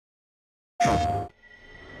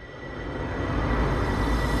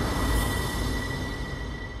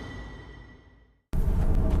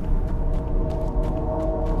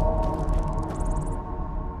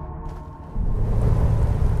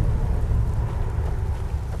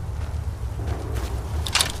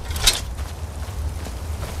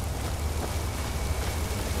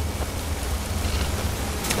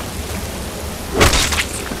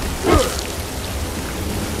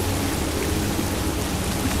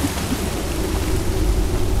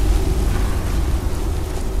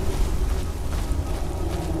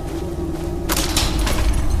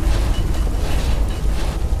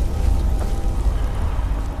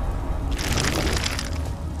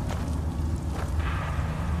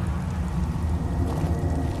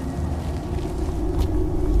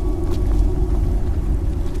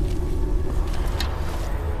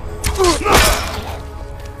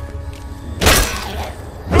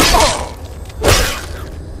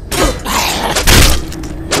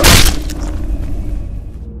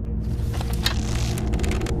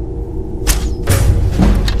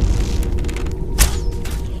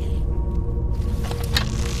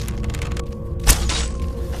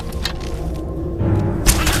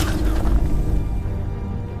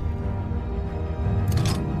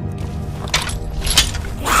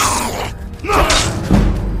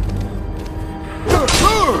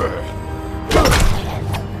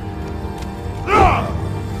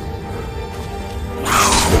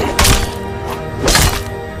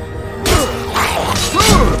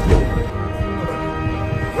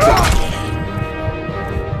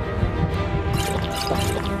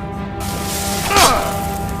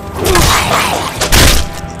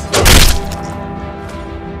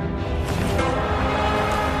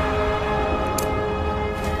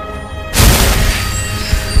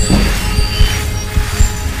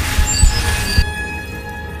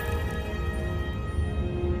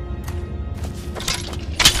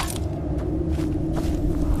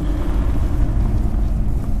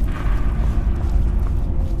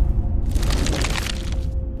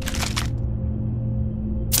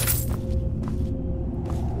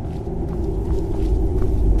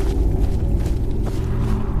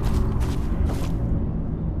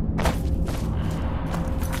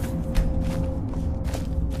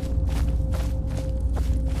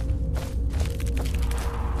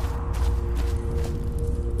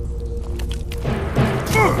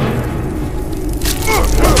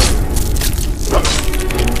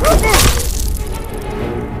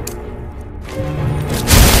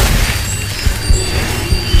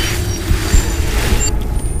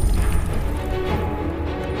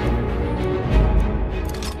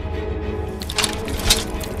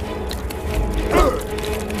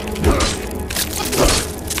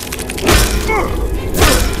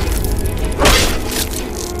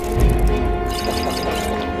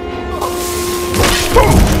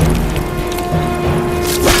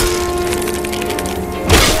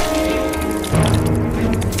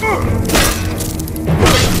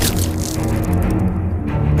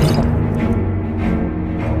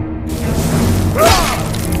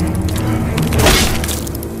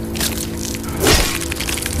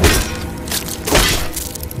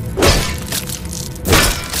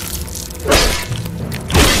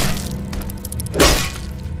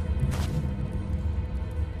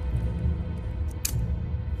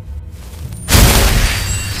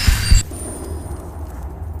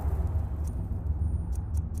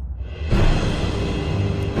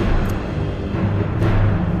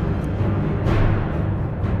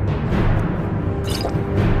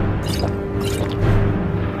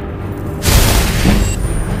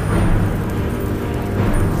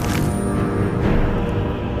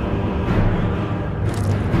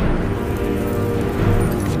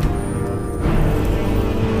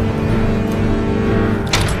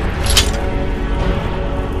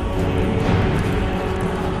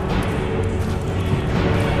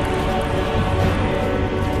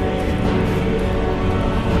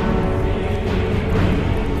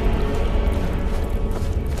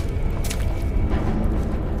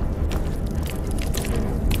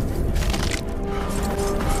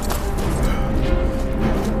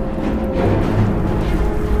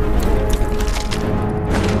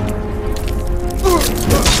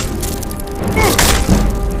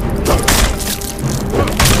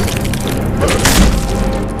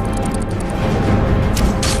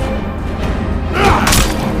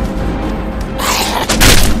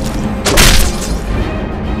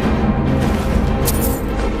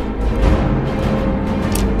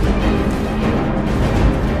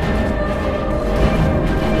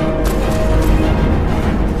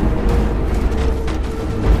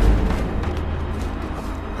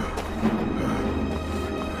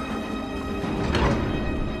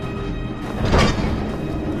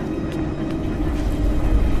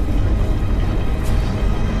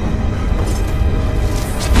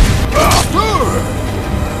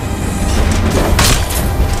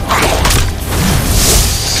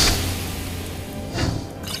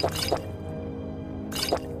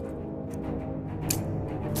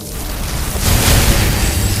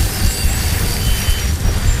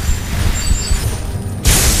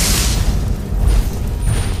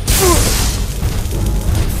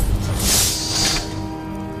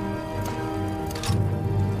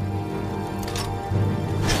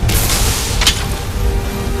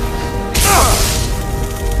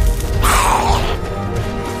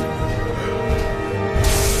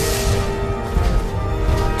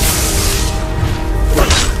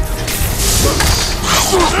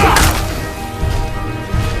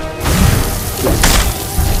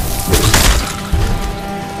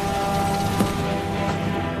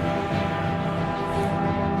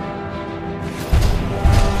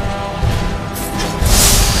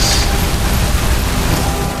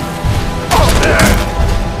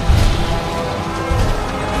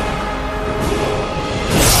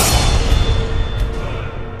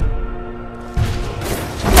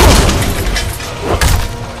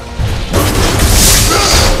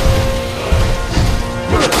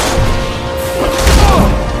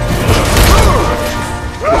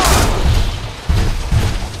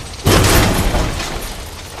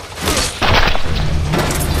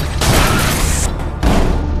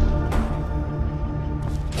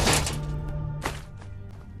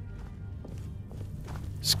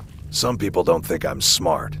Some people don't think I'm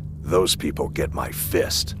smart. Those people get my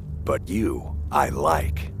fist. But you, I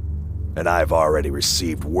like. And I've already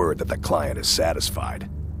received word that the client is satisfied.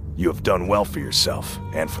 You have done well for yourself,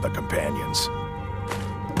 and for the companions.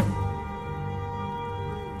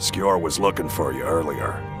 Skjor was looking for you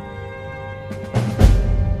earlier.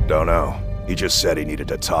 Don't know. He just said he needed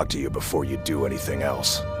to talk to you before you do anything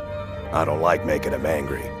else. I don't like making him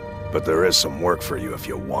angry, but there is some work for you if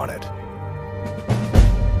you want it.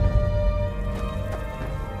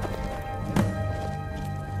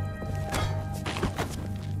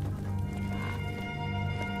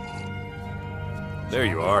 There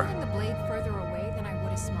you are. The blade further away than I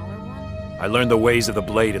would a smaller one? I learned the ways of the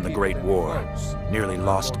blade in the Great War. Nearly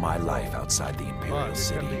lost my life outside the Imperial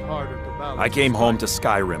City. I came home to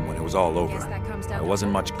Skyrim when it was all over. I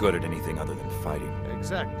wasn't much good at anything other than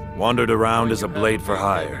fighting. Wandered around as a blade for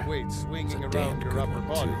hire. It's a damned good one,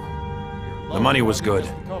 too. The money was good,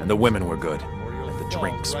 and the women were good, and the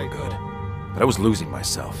drinks were good. But I was losing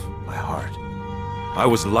myself, my heart. I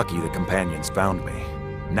was lucky the companions found me.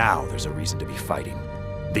 Now there's a reason to be fighting.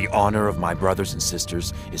 The honor of my brothers and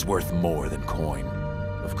sisters is worth more than coin.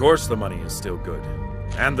 Of course the money is still good.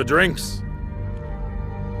 And the drinks.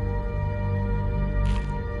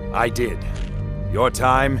 I did. Your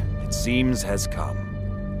time, it seems, has come.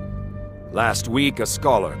 Last week, a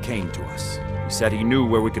scholar came to us. He said he knew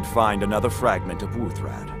where we could find another fragment of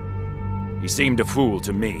Whiterun. He seemed a fool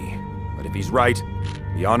to me, but if he's right,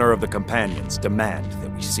 the honor of the companions demand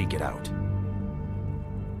that we seek it out.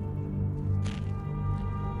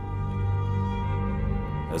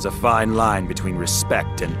 There's a fine line between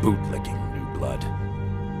respect and bootlicking, new blood.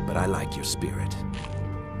 But I like your spirit.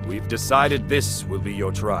 We've decided this will be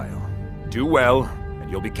your trial. Do well, and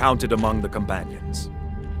you'll be counted among the companions.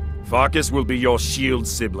 Farkas will be your shield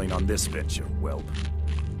sibling on this venture, whelp.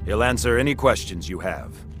 He'll answer any questions you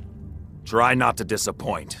have. Try not to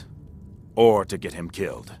disappoint, or to get him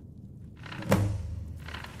killed.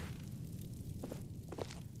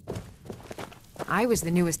 I was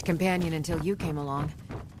the newest companion until you came along.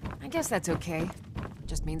 I guess that's okay.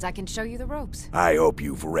 Just means I can show you the ropes. I hope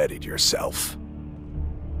you've readied yourself.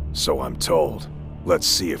 So I'm told. Let's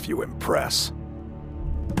see if you impress.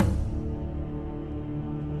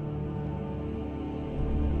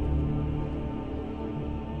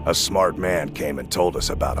 A smart man came and told us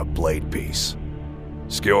about a blade piece.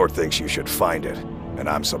 Skjor thinks you should find it, and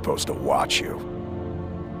I'm supposed to watch you.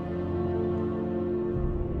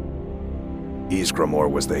 Ysgramor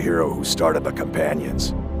was the hero who started the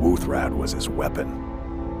Companions. Whiterun was his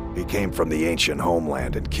weapon. He came from the ancient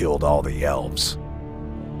homeland and killed all the elves.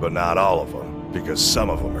 But not all of them, because some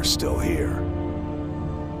of them are still here.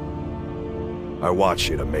 I want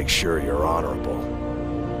you to make sure you're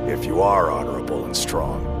honorable. If you are honorable and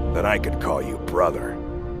strong, then I could call you brother.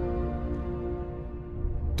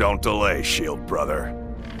 Don't delay, Shield Brother.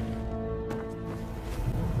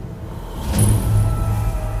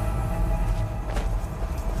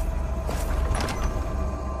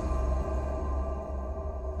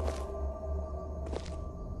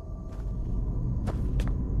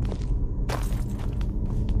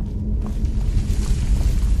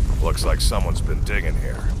 Looks like someone's been digging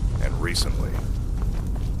here, and recently.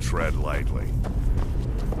 Tread lightly.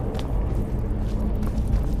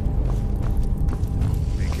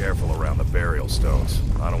 Be careful around the burial stones.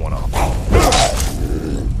 I don't want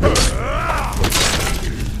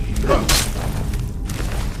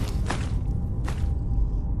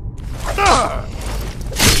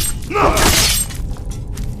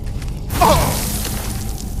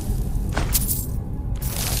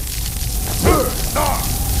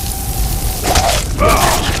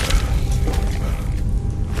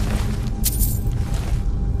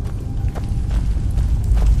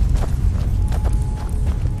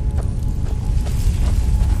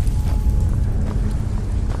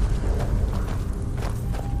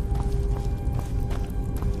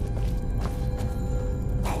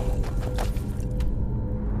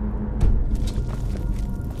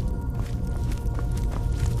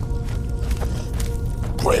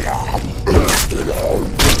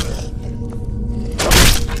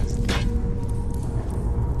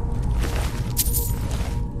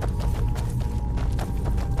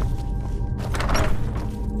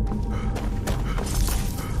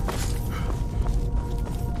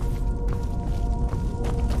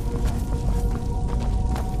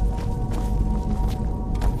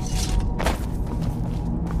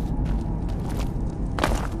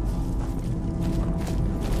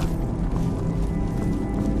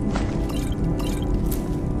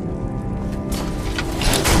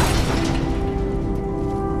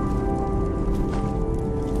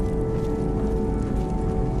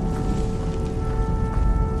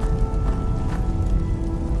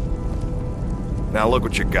Now look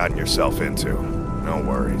what you've gotten yourself into. No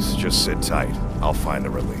worries, just sit tight. I'll find the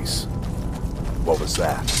release. What was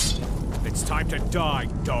that? It's time to die,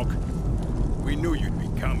 dog. We knew you'd be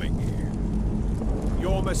coming here.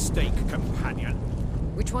 Your mistake, companion.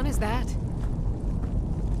 Which one is that?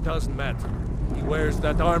 Doesn't matter. He wears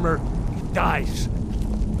that armor, he dies.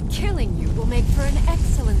 Killing you will make for an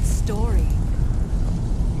excellent story.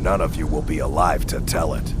 None of you will be alive to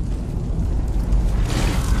tell it.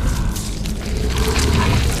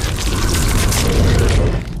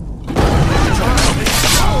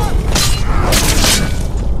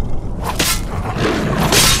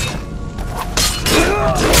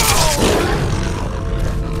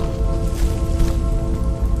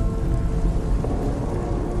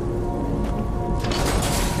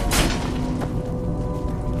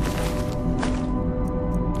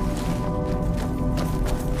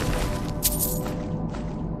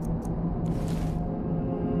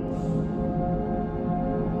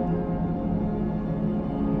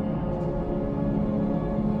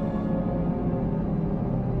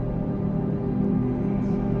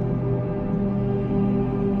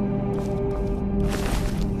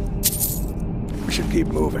 We should keep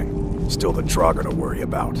moving. Still the Draugr to worry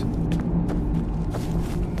about.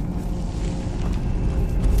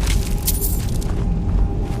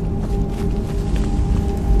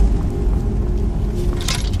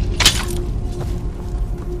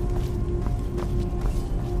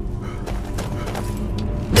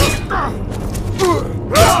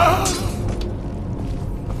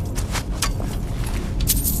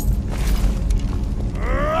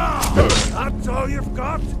 That's all you've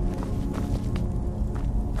got?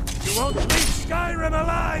 You won't leave Skyrim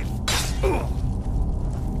alive!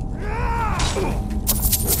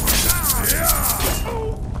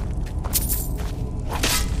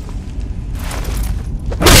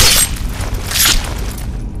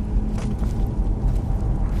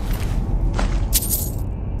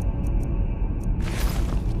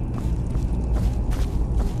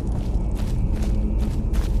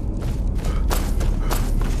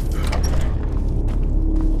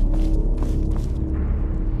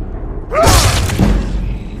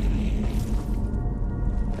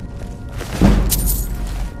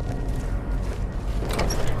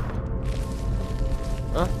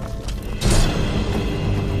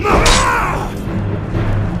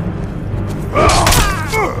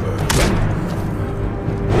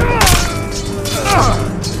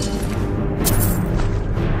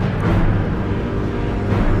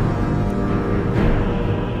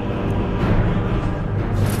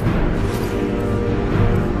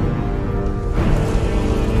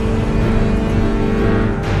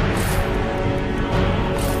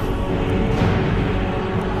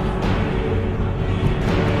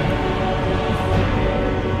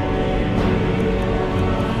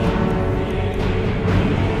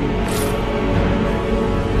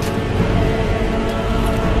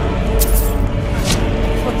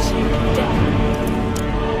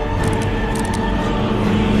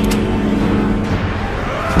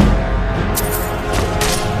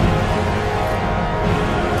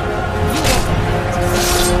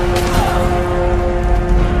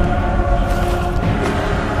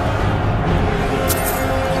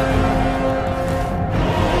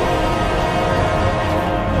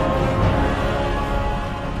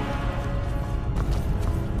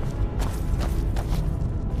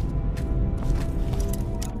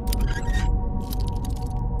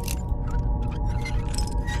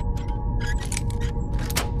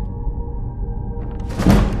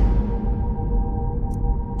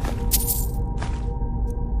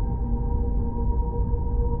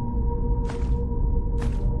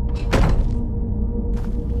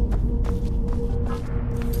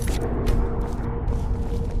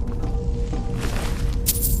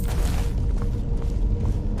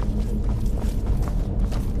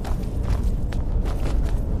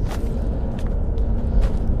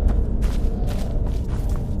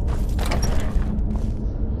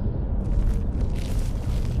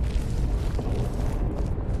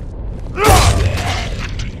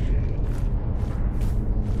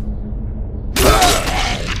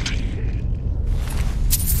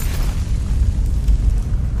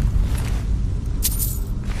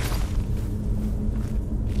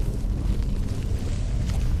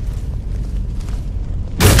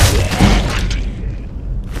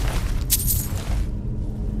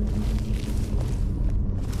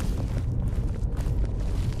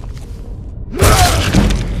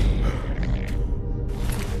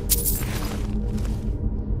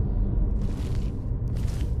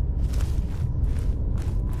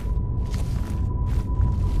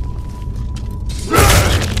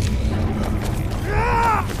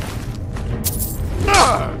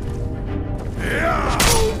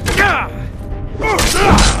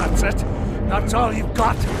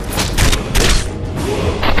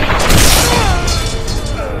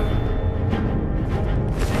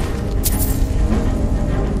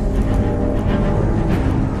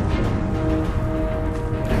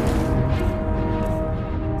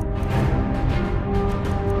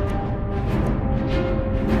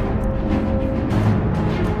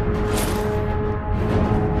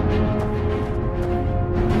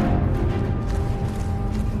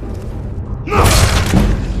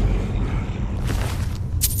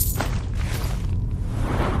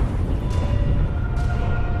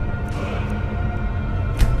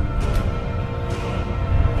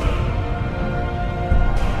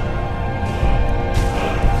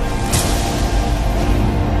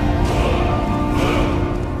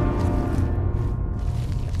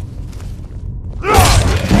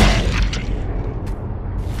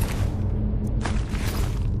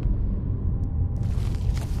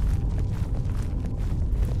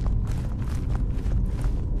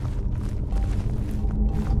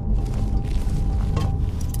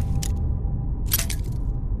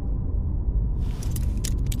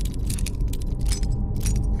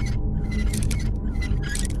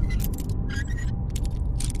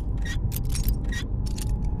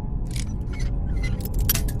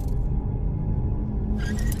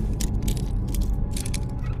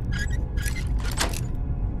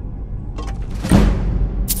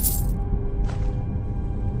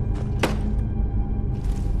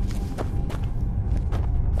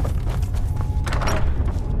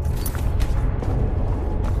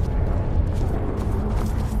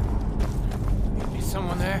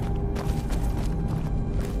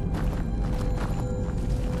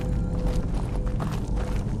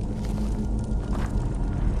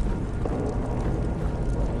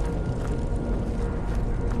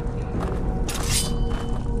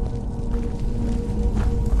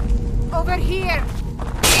 here!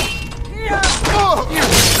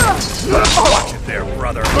 Watch it there,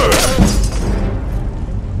 brother.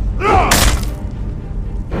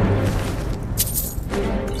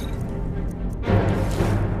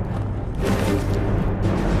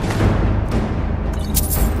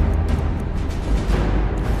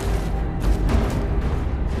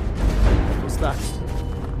 What's that?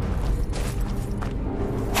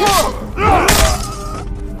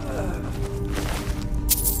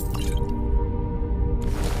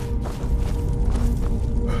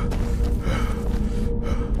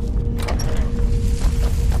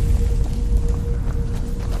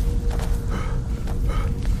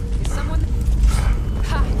 Is someone...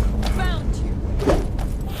 Ha! Found you!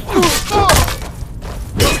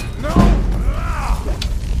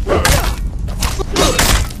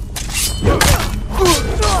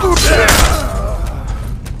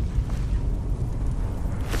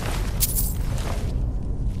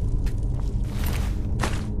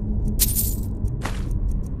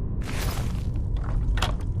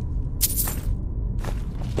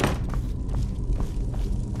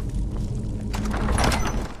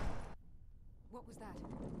 What was that?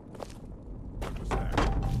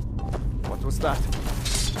 What was that?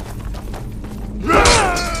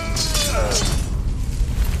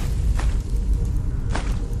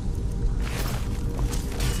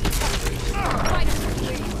 Why don't you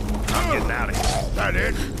leave? I'm getting out of here. That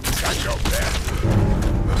it? That's your bet.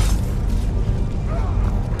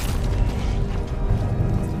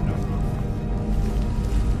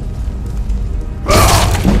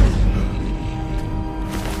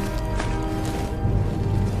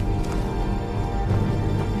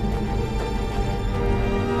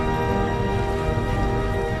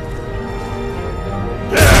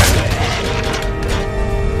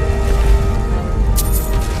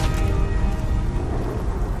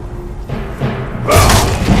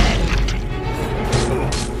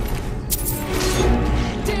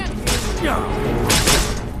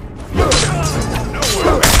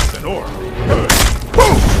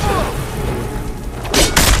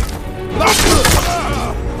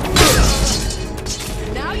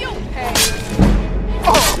 Now you'll pay!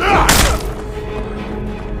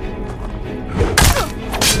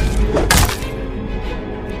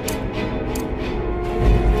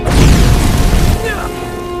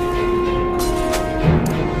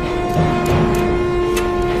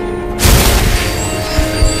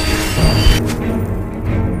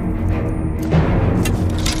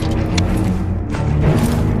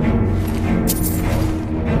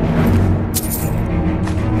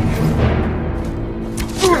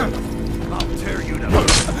 I'll tear you to...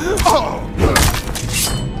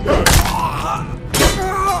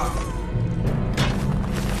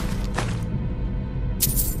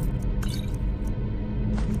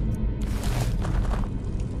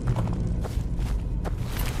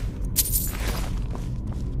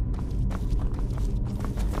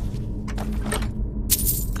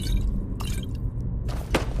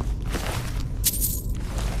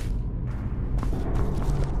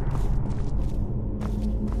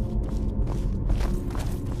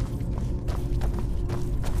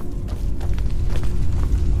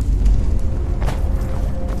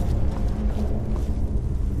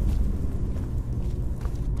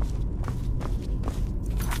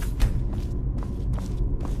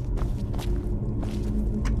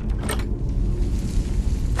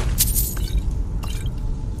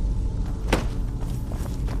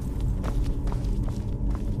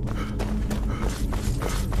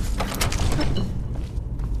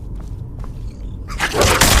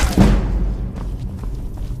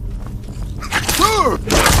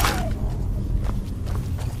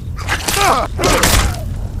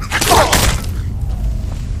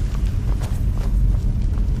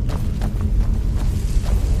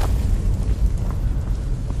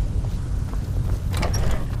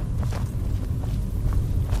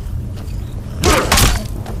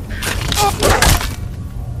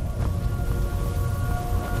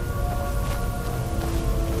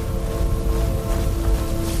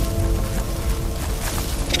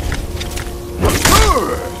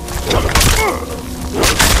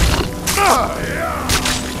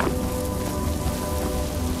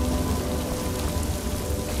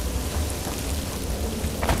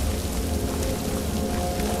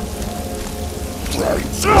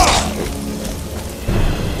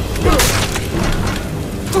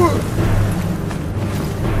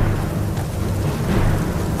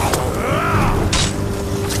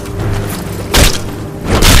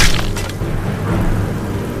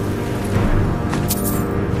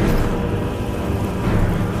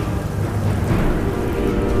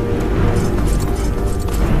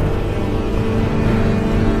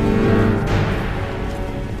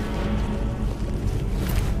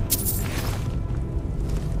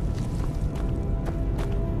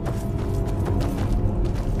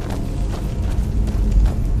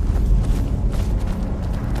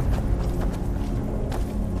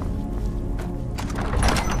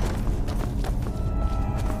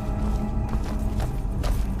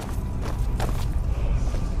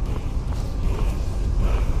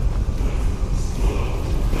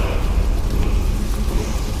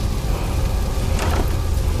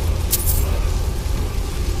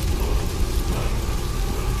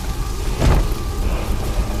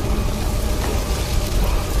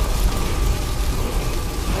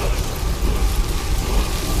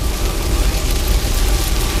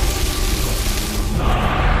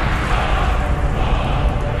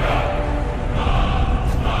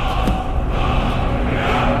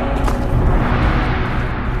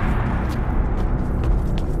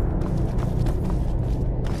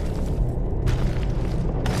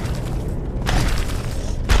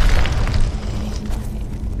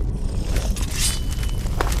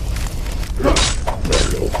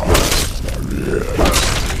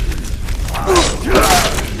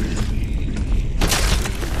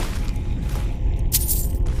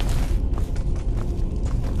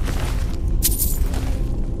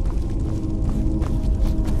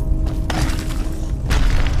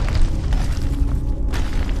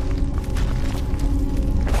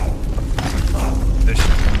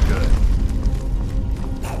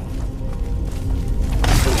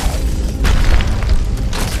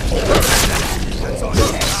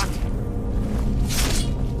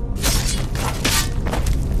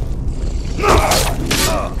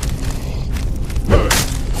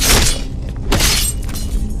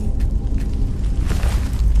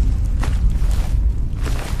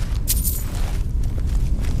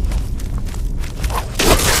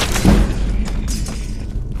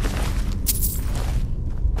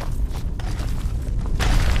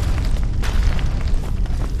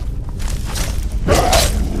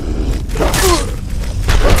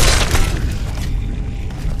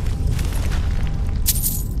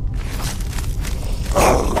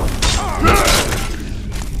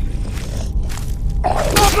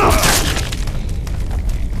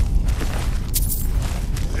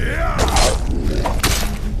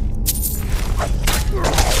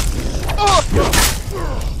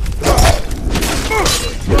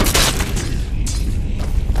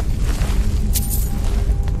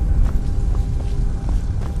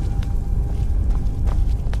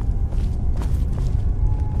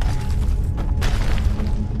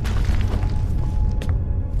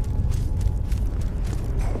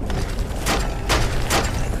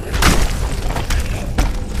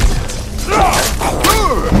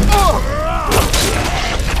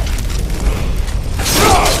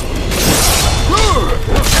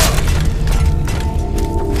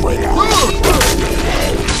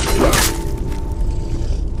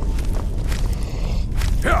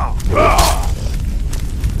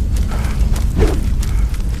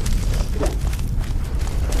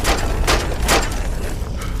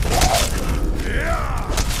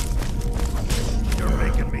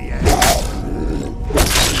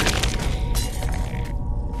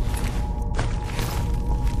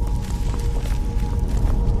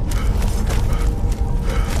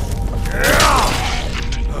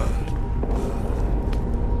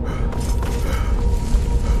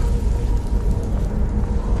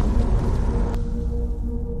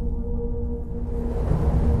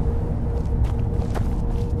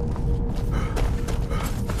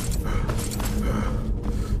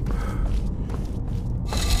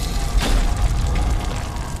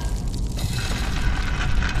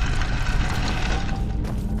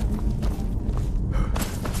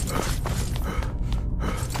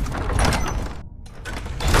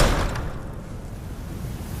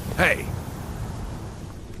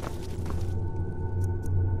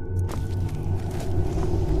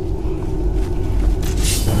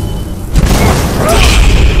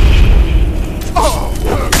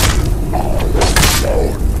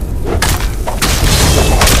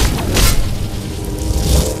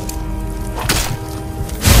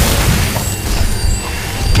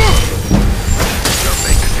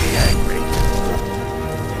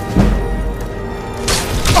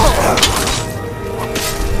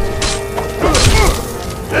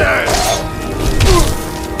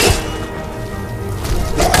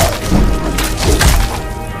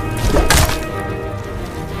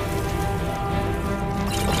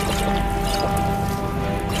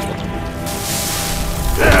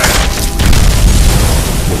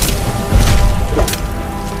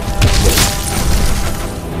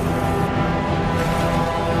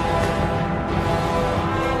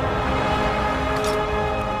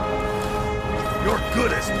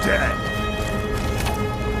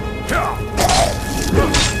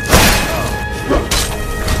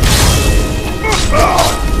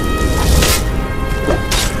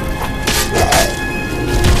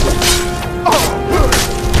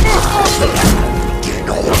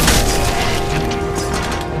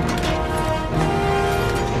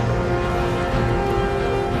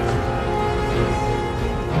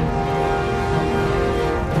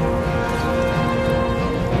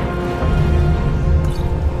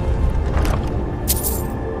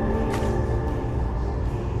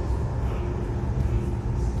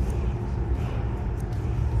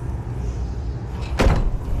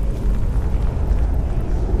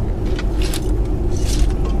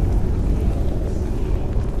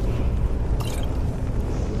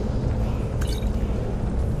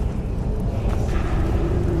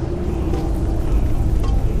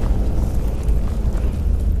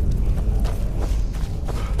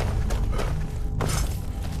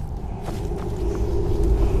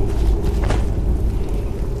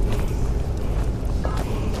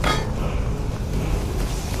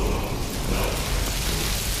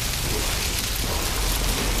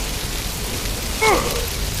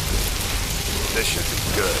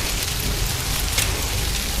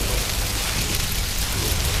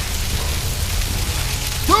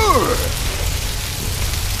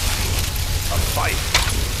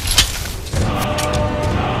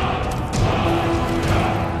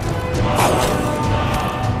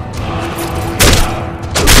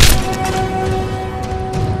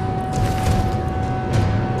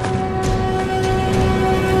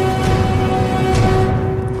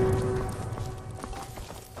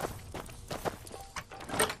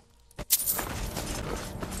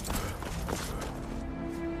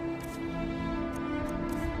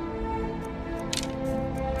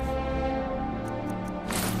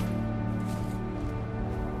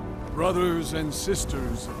 Brothers and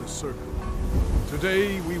sisters of the Circle,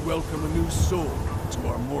 today we welcome a new soul to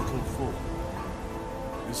our mortal fold.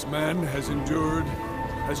 This man has endured,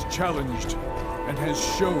 has challenged, and has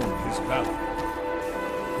shown his valor.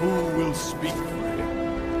 Who will speak for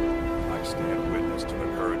him? I stand witness to the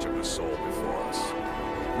courage of the soul before us.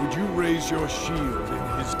 Would you raise your shield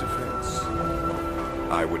in his defense?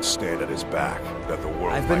 I would stand at his back, that the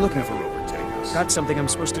world I've been might looking never for you. overtake us. Got something I'm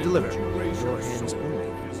supposed to deliver. Would you raise Your your hands sword only.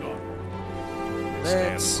 in his honor? Let's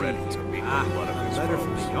Stand see. ready to meet with one of his Letter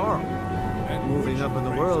from foes. the Jarl. And Moving would up you in the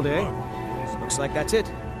raise world, a eh? blood? Looks like that's it.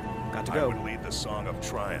 Got to I go. would lead the song of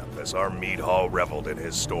triumph as our mead hall reveled in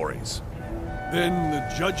his stories. Then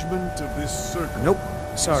the judgment of this circle. Nope.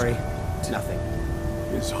 Sorry. Nothing.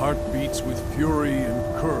 His heart beats with fury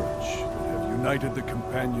and courage that have united the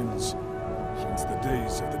companions since the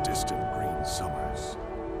days of the distant green summers.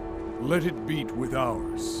 Let it beat with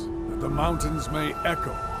ours, that the mountains may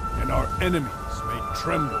echo and our enemies may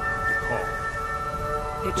tremble at the call.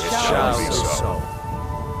 It shall be so.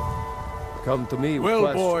 Come to me with Well,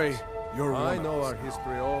 questions. boy, you're I one know of our us.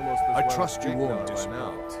 history almost as I well trust as you Ignar won't by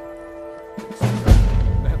disappoint. now.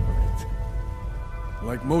 Remember it.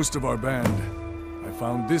 Like most of our band, I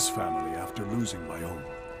found this family after losing my own.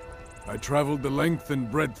 I traveled the length and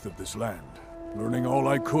breadth of this land, learning all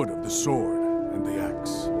I could of the sword and the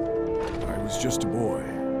axe. I was just a boy,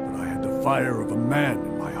 but I had the fire of a man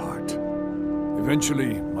in my heart.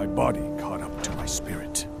 Eventually, my body caught up to my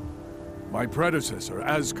spirit. My predecessor,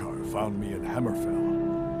 Askar, found me in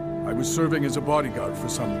Hammerfell. I was serving as a bodyguard for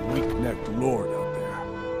some weak-necked lord out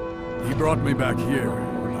there. He brought me back here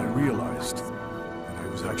when I realized that I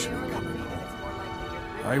was actually coming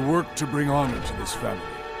home. I worked to bring honor to this family,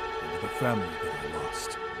 and to the family that I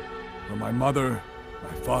lost. For my mother,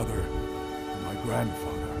 my father, and my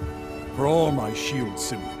grandfather. For all my shield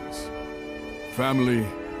siblings. Family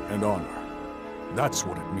and honor. That's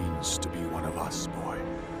what it means to be one of us, boy.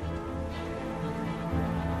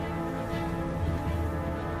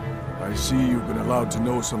 I see you've been allowed to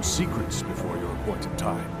know some secrets before your appointed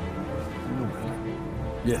time. No matter.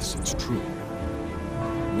 Yes, it's true.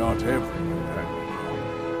 Not every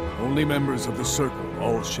companion. Only members of the Circle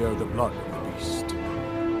all share the blood of the beast.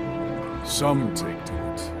 Some take to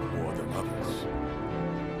it more than others.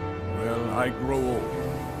 Well, I grow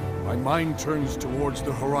old. My mind turns towards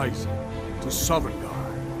the horizon, to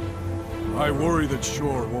Sovngarde. I worry that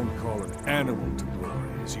Shor won't call an animal to glory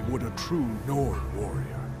as he would a true Nord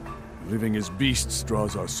warrior. Living as beasts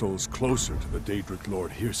draws our souls closer to the Daedric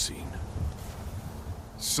Lord Hircine.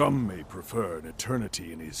 Some may prefer an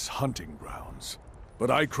eternity in his hunting grounds, but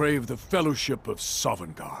I crave the fellowship of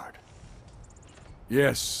Sovngarde.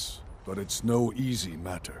 Yes, but it's no easy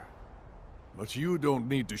matter. But you don't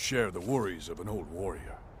need to share the worries of an old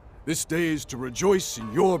warrior. This day is to rejoice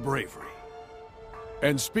in your bravery.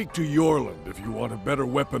 And speak to Yorland if you want a better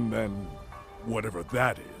weapon than whatever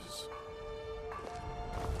that is.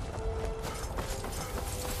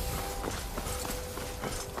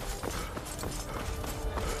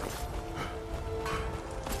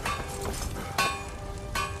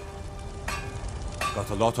 Got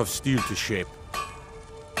a lot of steel to shape.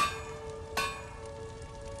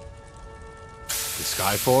 The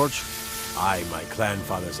Skyforge? I, my clan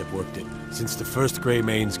fathers have worked it since the first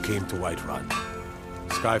Greymanes came to Whiterun.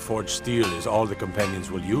 Skyforge steel is all the companions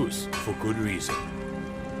will use, for good reason.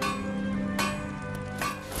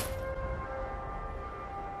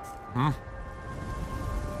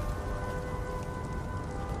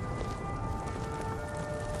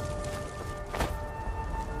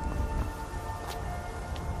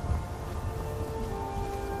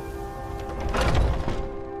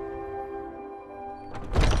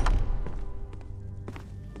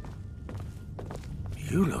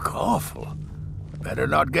 You look awful. Better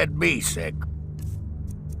not get me sick.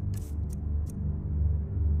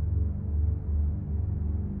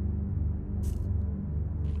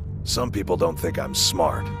 Some people don't think I'm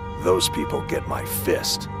smart. Those people get my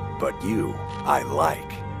fist. But you, I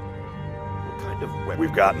like. What kind of weapon?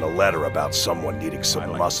 We've gotten a letter about someone needing some I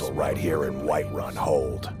like muscle this right here in Whiterun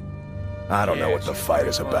Hold. I don't know what the Yes, fight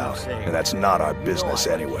is about, and that's not our business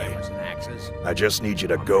anyway. I just need you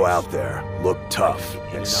to go out there, look tough,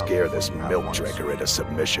 and scare this milk drinker into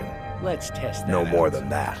submission. Let's test that No more out. than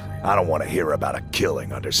that. I don't want to hear about a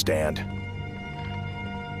killing, understand?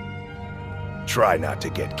 Try not to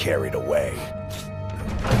get carried away.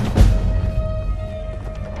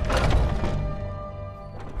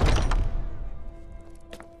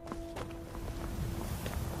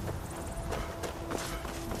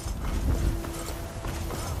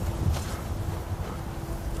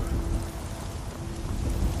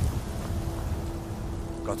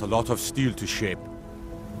 Got a lot of steel to shape.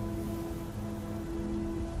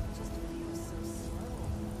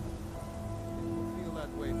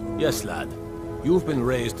 Yes, lad. You've been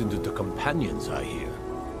raised into the companions, I hear.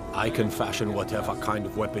 I can fashion whatever kind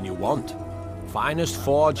of weapon you want. Finest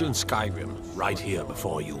forge in Skyrim, right here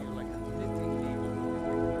before you.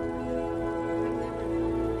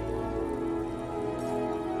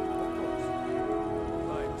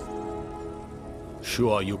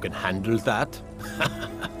 Sure you can handle that?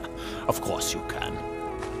 Of course you can.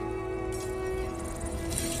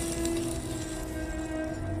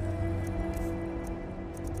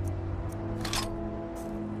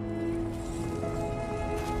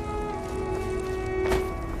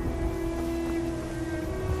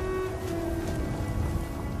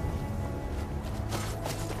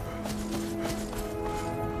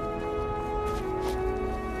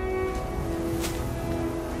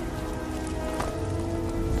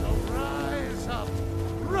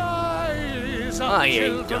 I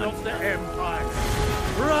ain't Children done. of the Empire.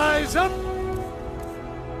 Rise up!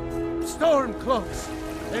 Stormcloaks,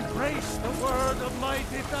 embrace the word of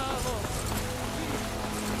mighty Davos.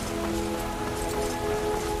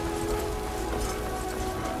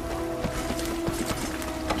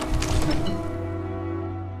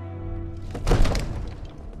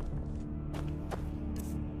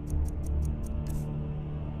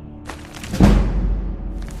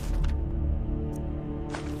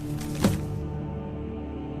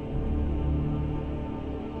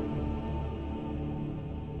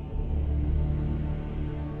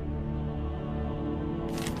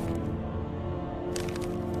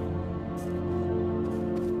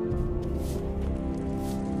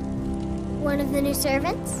 One of the new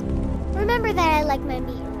servants? Remember that I like my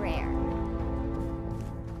meat rare.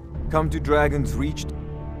 Come to Dragon's Reach.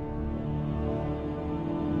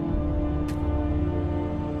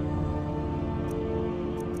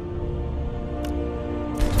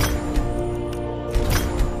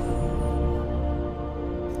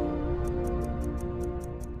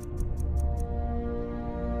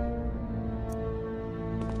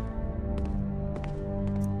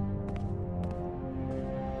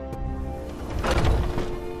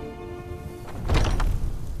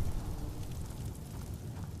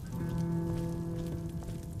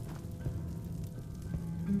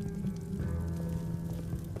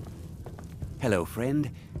 Hello, friend.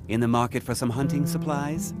 In the market for some hunting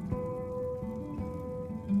supplies?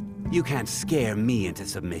 You can't scare me into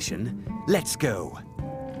submission. Let's go.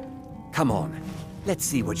 Come on. Let's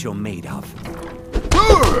see what you're made of.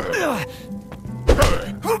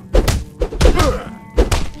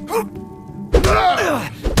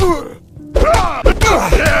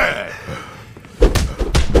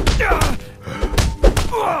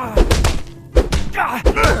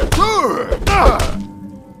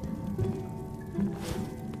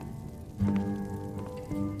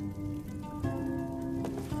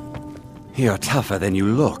 You're tougher than you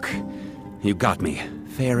look. You got me,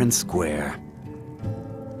 fair and square.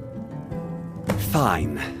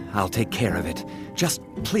 Fine, I'll take care of it. Just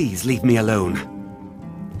please leave me alone.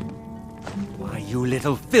 Why, you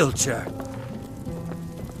little filcher!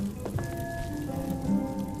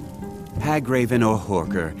 Hagraven or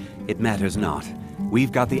Horker, it matters not.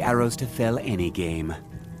 We've got the arrows to fell any game.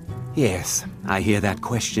 Yes, I hear that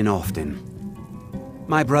question often.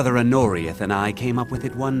 My brother Honoriath and I came up with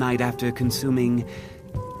it one night after consuming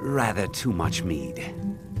rather too much mead.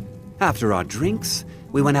 After our drinks,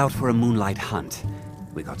 we went out for a moonlight hunt.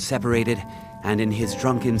 We got separated, and in his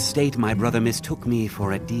drunken state, my brother mistook me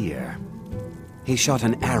for a deer. He shot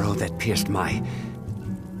an arrow that pierced my,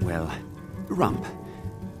 well, rump.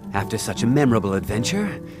 After such a memorable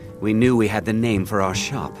adventure, we knew we had the name for our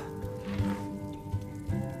shop.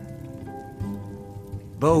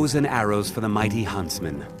 Bows and arrows for the mighty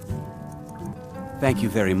huntsman. Thank you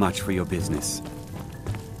very much for your business.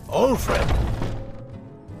 Old friend.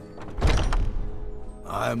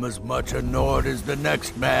 I'm as much a Nord as the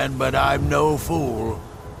next man, but I'm no fool.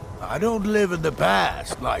 I don't live in the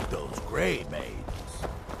past like those gray maids.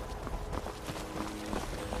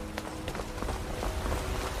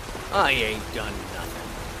 I ain't done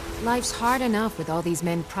nothing. Life's hard enough with all these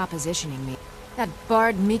men propositioning me. That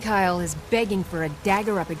bard Mikhail is begging for a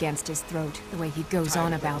dagger up against his throat, the way he goes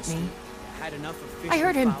on about me. I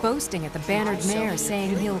heard him boasting at the Bannered Mare,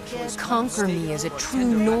 saying he'll conquer me as a true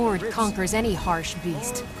Nord conquers any harsh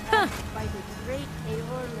beast. Huh.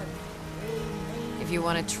 If you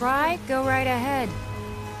want to try, go right ahead.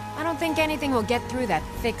 I don't think anything will get through that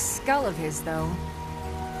thick skull of his, though.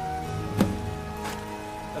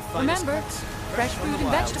 Remember, fresh fruit and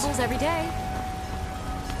vegetables every day.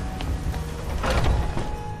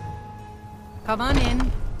 Come on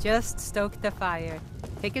in. Just stoke the fire.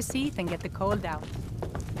 Take a seat and get the cold out.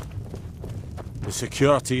 The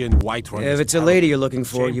security in Whiterun. If it's a lady you're looking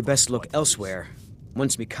for, you best look elsewhere.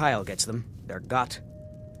 Once Mikhail gets them, they're got.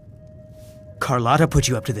 Carlotta put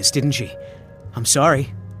you up to this, didn't she? I'm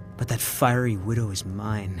sorry, but that fiery widow is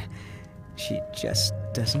mine. She just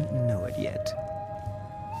doesn't know it yet.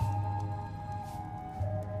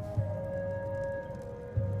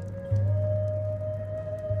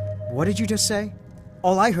 What did you just say?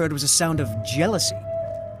 All I heard was a sound of jealousy.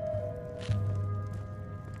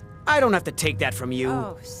 I don't have to take that from you.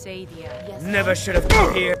 Oh, Sadia. Yes. Never should have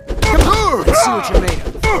come here. Come on, let's see what you're made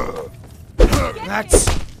of. That's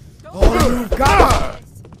all you've got.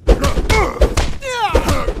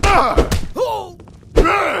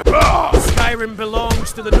 Skyrim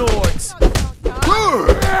belongs to the Nords.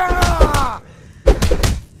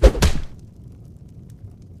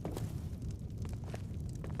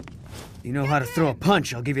 You know how to throw a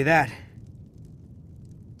punch, I'll give you that.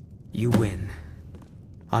 You win.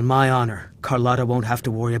 On my honor, Carlotta won't have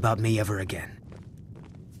to worry about me ever again.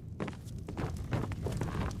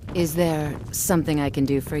 Is there something I can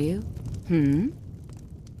do for you?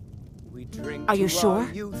 Are you sure?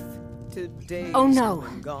 Oh no.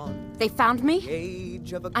 They found me?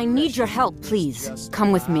 I need your help, please.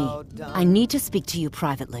 Come with me. I need to speak to you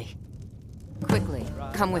privately. Quickly,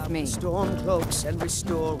 come with me. Storm cloaks and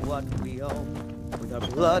restore what we own. With our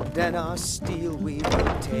blood and our steel, we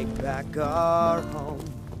will take back our home.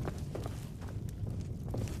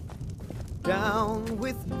 Down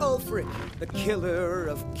with Ulfric, the killer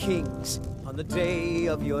of kings. On the day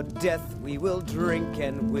of your death, we will drink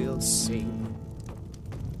and we'll sing.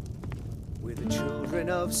 We're the children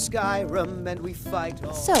of Skyrim, and we fight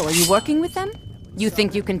all. So, are you working with them? You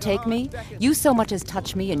think you can take me? You so much as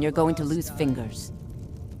touch me and you're going to lose fingers.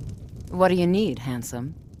 What do you need,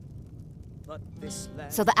 handsome?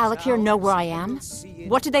 So the Alakir know where I am?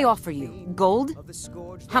 What do they offer you? Gold?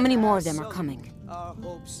 How many more of them are coming?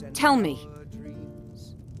 Tell me.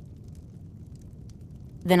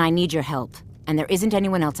 Then I need your help, and there isn't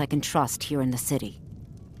anyone else I can trust here in the city.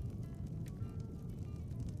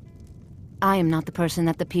 I am not the person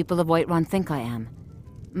that the people of Whiterun think I am.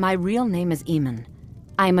 My real name is Eamon.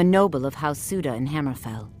 I am a noble of House Suda in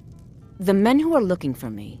Hammerfell. The men who are looking for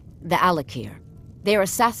me, the Alakir, they are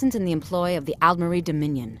assassins in the employ of the Aldmeri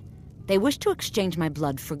Dominion. They wish to exchange my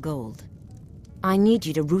blood for gold. I need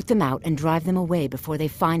you to root them out and drive them away before they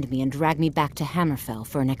find me and drag me back to Hammerfell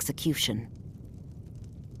for an execution.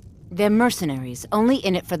 They're mercenaries, only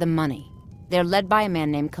in it for the money. They're led by a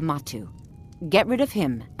man named Kamatu. Get rid of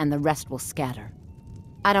him, and the rest will scatter.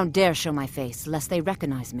 I don't dare show my face, lest they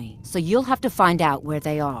recognize me, so you'll have to find out where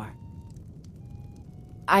they are.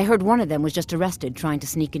 I heard one of them was just arrested trying to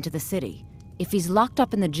sneak into the city. If he's locked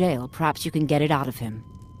up in the jail, perhaps you can get it out of him.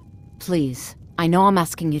 Please, I know I'm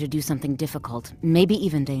asking you to do something difficult, maybe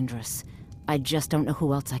even dangerous. I just don't know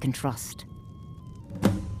who else I can trust.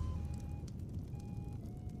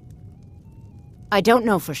 I don't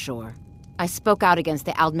know for sure. I spoke out against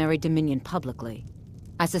the Aldmeri Dominion publicly.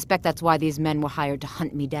 I suspect that's why these men were hired to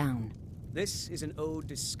hunt me down. This is an ode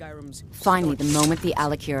to Skyrim's... Find me the moment the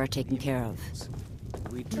Alakir are taken care of.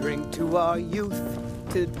 We drink to our youth,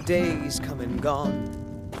 to days come and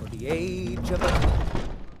gone, for the age of a...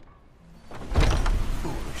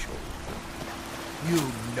 Foolish old. You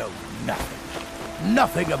know nothing.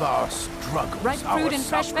 Nothing of our struggles. Ripe fruit and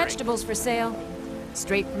fresh vegetables for sale.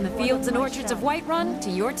 Straight from the fields and orchards of Whiterun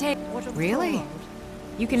to your table. Really?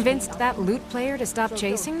 You convinced that lute player to stop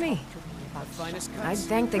chasing me? I'd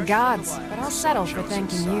thank the gods, but I'll settle for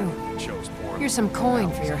thanking you. Here's some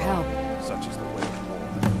coin for your help. Such is the way of war.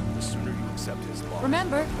 The sooner you accept his law.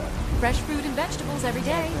 Remember, fresh fruit and vegetables every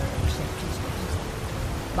day.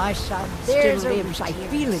 My son still lives, I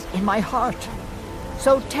feel it in my heart.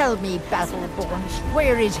 So tell me, Battleborns,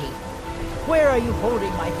 where is he? Where are you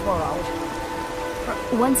holding my fur out?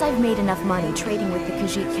 Once I've made enough money trading with the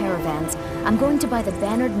Khajiit caravans, I'm going to buy the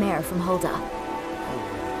bannered mare from Hulda.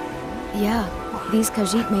 Yeah, these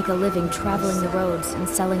Khajiit make a living traveling the roads and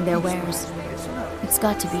selling their wares. It's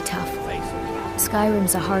got to be tough.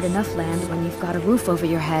 Skyrim's a hard enough land when you've got a roof over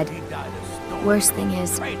your head. Worst thing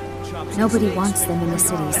is, nobody wants them in the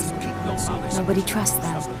cities. Nobody trusts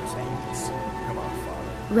them.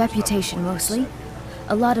 Reputation mostly.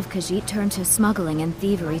 A lot of Khajiit turn to smuggling and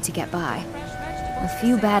thievery to get by. A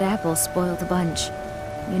few bad apples spoil the bunch.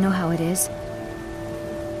 You know how it is.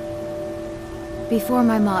 Before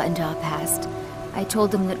my ma and Da passed, I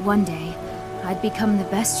told them that one day, I'd become the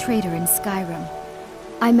best trader in Skyrim.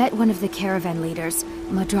 I met one of the caravan leaders,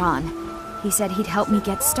 Madran. He said he'd help me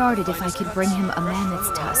get started if I could bring him a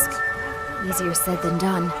mammoth's tusk. Easier said than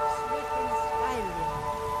done.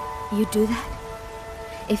 You do that?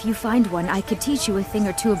 If you find one, I could teach you a thing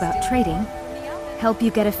or two about trading. Help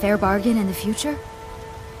you get a fair bargain in the future?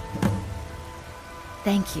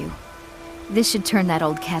 Thank you. This should turn that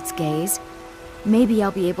old cat's gaze. Maybe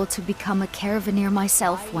I'll be able to become a caravaneer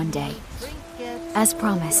myself one day. As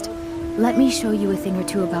promised, let me show you a thing or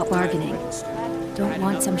two about bargaining. Don't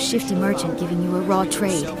want some shifty merchant giving you a raw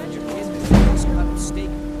trade.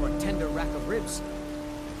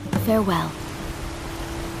 Farewell.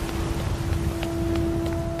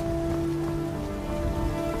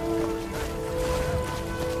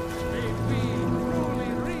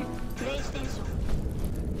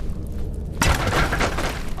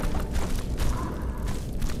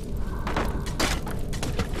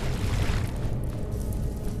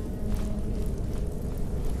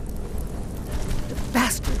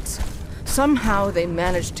 Somehow they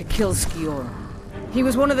managed to kill Skior. He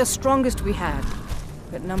was one of the strongest we had,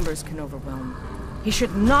 but numbers can overwhelm. He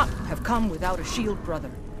should not have come without a shield brother.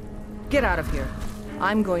 Get out of here.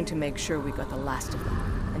 I'm going to make sure we got the last of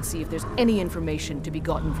them, and see if there's any information to be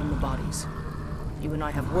gotten from the bodies. You and I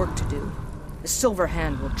have work to do. The Silver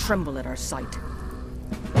Hand will tremble at our sight.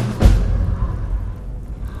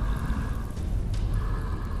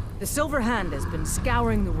 The Silver Hand has been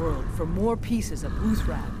scouring the world for more pieces of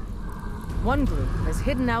Whiterun. One group has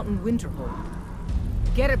hidden out in Winterhold.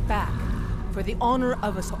 Get it back, for the honor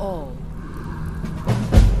of us all.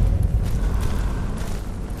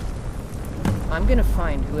 I'm gonna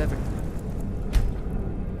find whoever...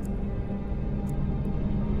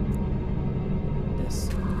 this.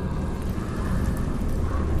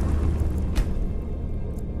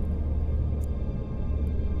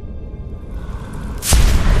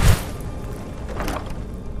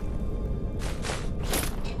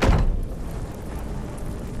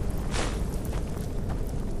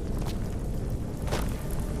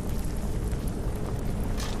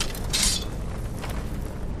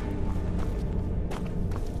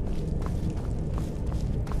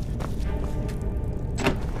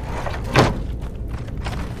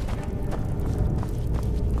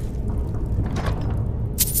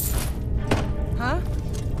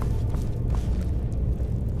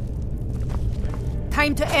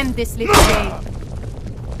 Time to end this little game.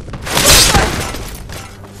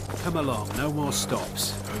 Come along, no more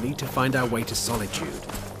stops. We need to find our way to Solitude.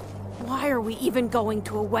 Why are we even going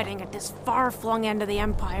to a wedding at this far-flung end of the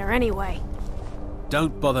Empire anyway?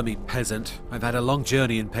 Don't bother me, peasant. I've had a long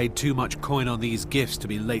journey and paid too much coin on these gifts to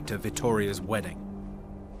be late to Vittoria's wedding.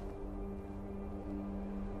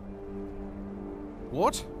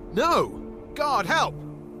 What? No! God, help!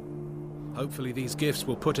 Hopefully these gifts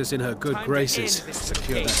will put us in her good graces,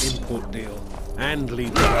 secure that import deal, and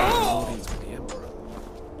lead to audience with the Emperor.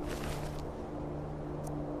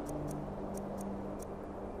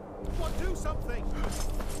 Do something!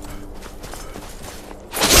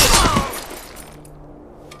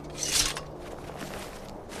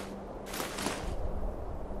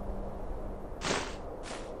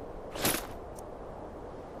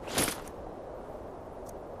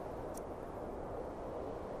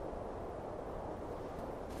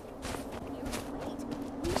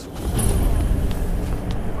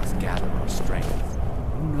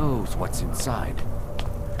 What's inside?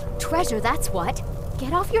 Treasure, that's what.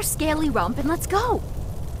 Get off your scaly rump and let's go.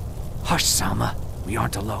 Hush, Salma. We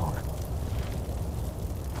aren't alone.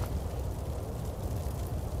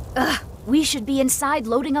 Ugh, we should be inside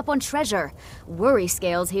loading up on treasure. Worry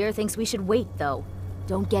Scales here thinks we should wait, though.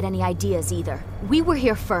 Don't get any ideas either. We were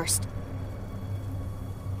here first.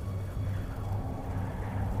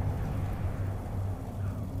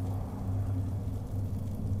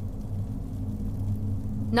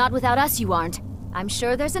 Not without us, you aren't. I'm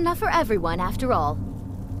sure there's enough for everyone, after all.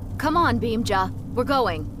 Come on, Beamja. We're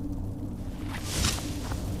going.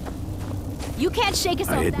 You can't shake us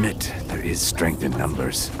off. I admit, there is strength in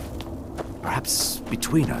numbers. Perhaps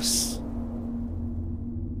between us.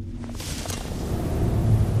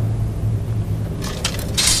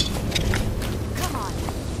 Come on.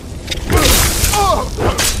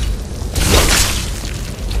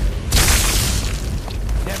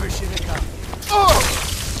 Never should have come.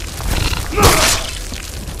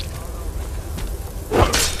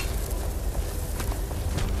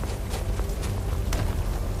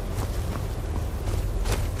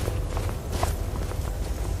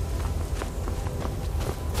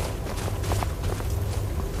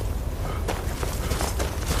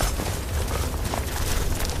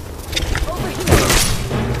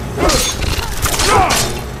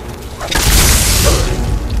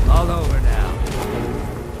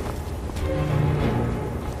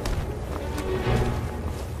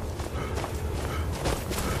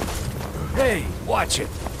 Watch it.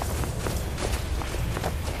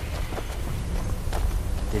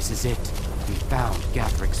 This is it. We found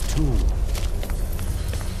Gathric's tomb.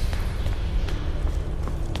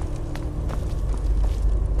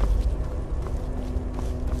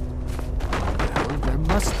 Well, there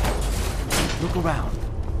must be. Look around.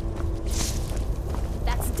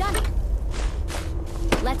 That's done.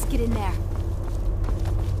 Let's get in there.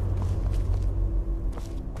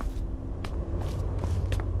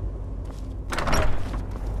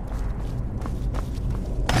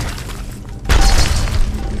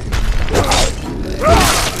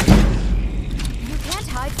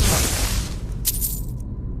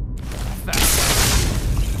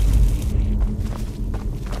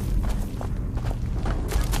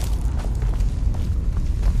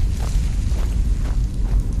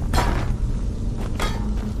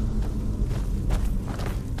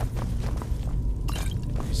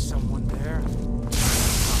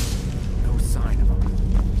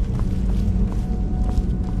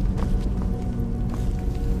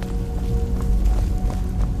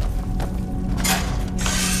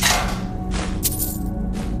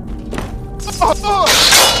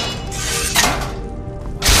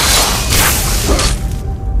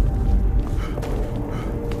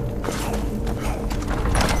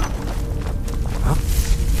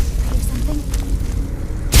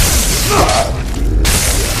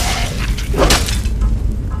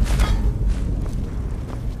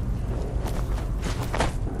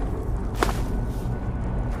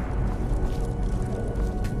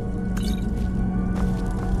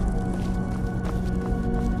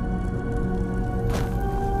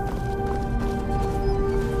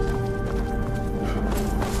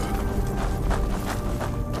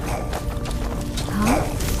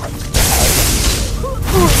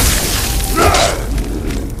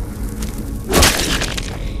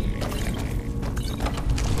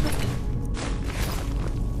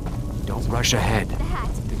 Rush ahead.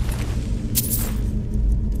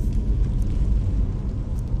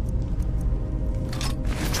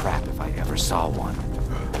 A trap if I ever saw one.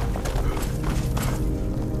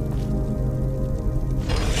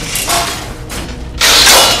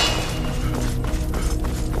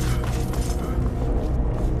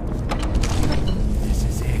 This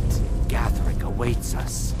is it. Gathric awaits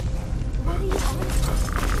us.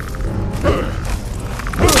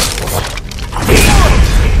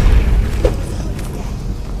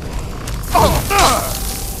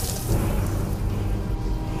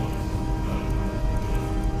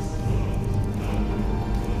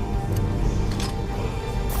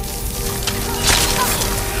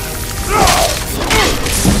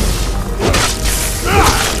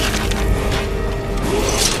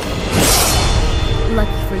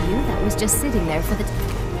 Just sitting there for the...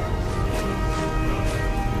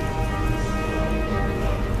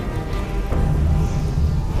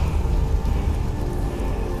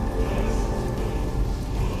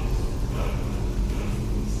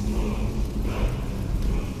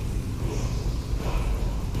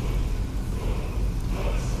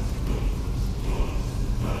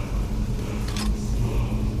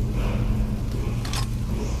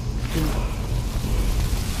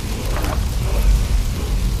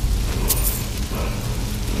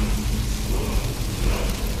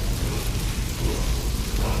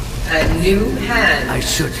 A new hand I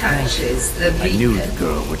should touches the beacon. I knew the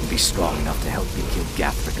girl wouldn't be strong enough to help me kill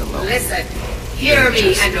Gathric alone. Listen, hear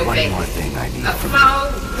me and obey. One more thing I need a from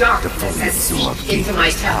foul you. darkness has seeped into my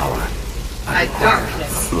temple. A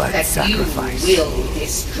darkness that sacrifice. You will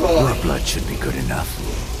destroy. Your blood should be good enough.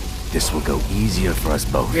 This will go easier for us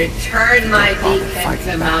both. Return my beacon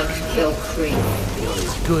to Mount Kilcreek. You're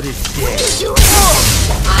as good as dead.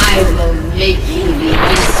 I will make you the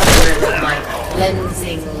instrument of my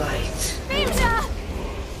cleansing light.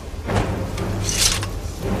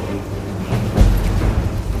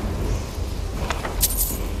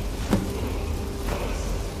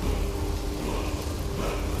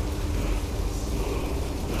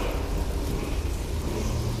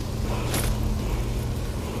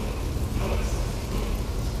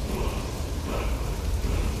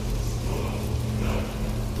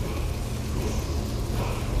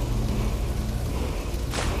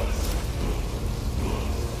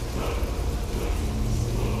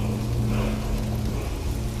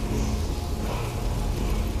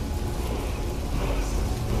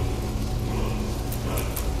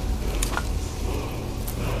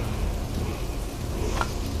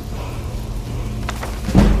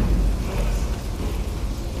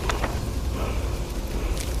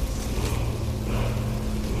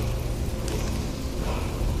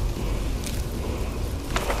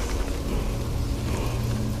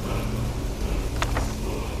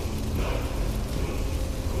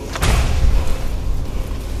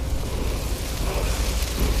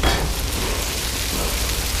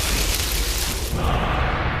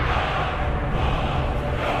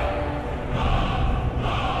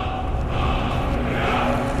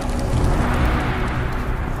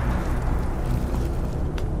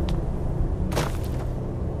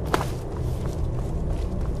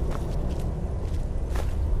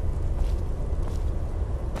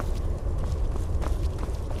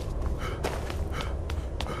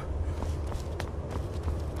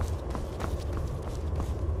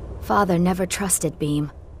 father never trusted Beam.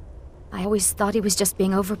 I always thought he was just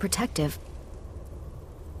being overprotective.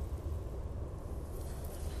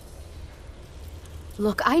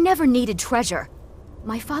 Look, I never needed treasure.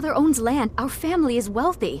 My father owns land. Our family is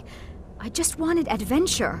wealthy. I just wanted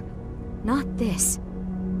adventure. Not this.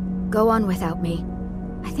 Go on without me.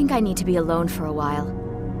 I think I need to be alone for a while.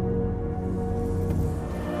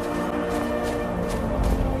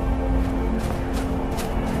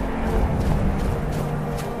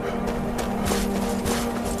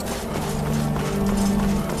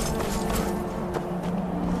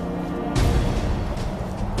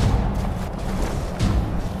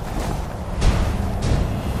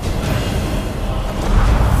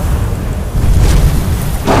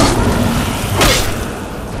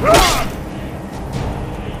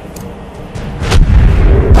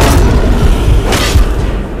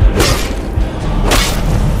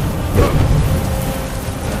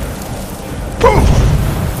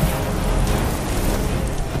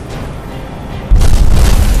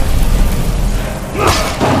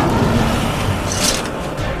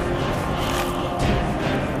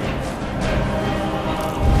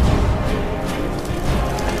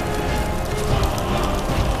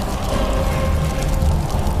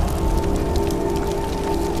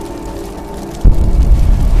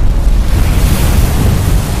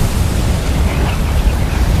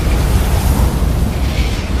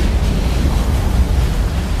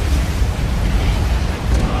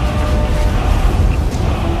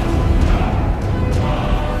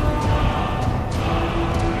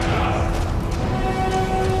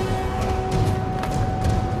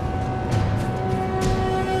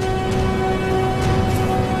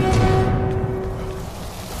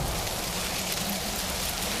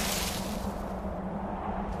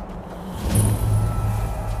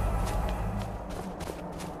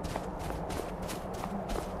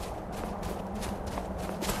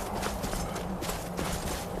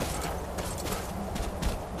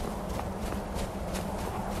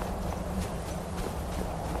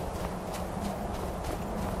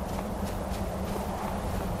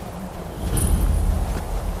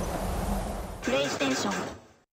 PlayStation